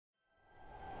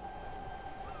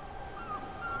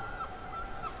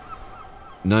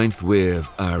Ninth Wave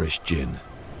Irish Gin.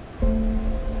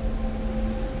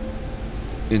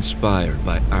 Inspired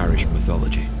by Irish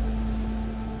mythology.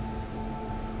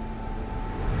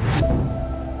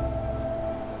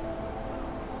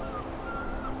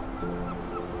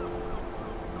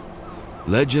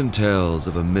 Legend tells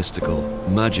of a mystical,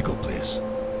 magical place,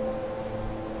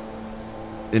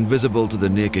 invisible to the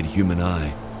naked human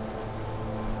eye,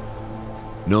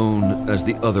 known as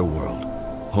the Otherworld,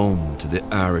 home to the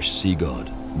Irish sea god,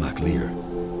 Maclear.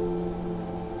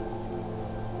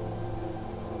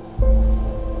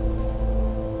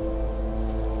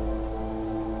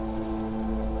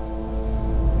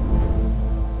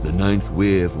 The ninth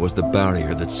wave was the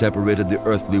barrier that separated the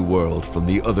earthly world from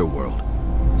the Otherworld,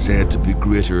 said to be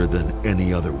greater than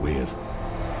any other wave.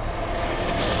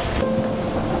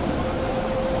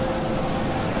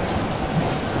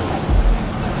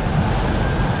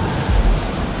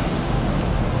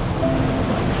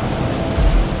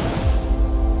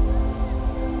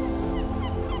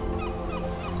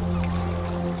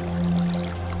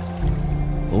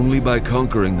 Only by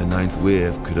conquering the ninth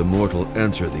wave could a mortal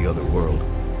enter the other world.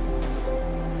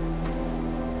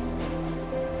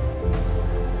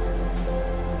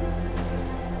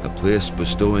 A place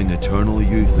bestowing eternal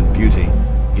youth and beauty.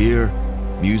 Here,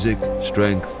 music,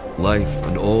 strength, life,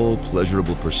 and all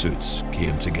pleasurable pursuits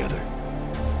came together.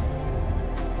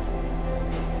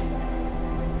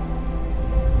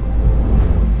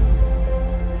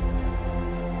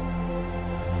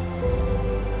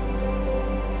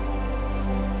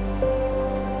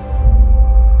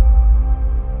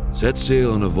 Set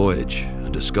sail on a voyage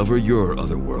and discover your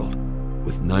other world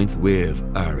with Ninth Wave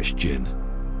Irish Gin.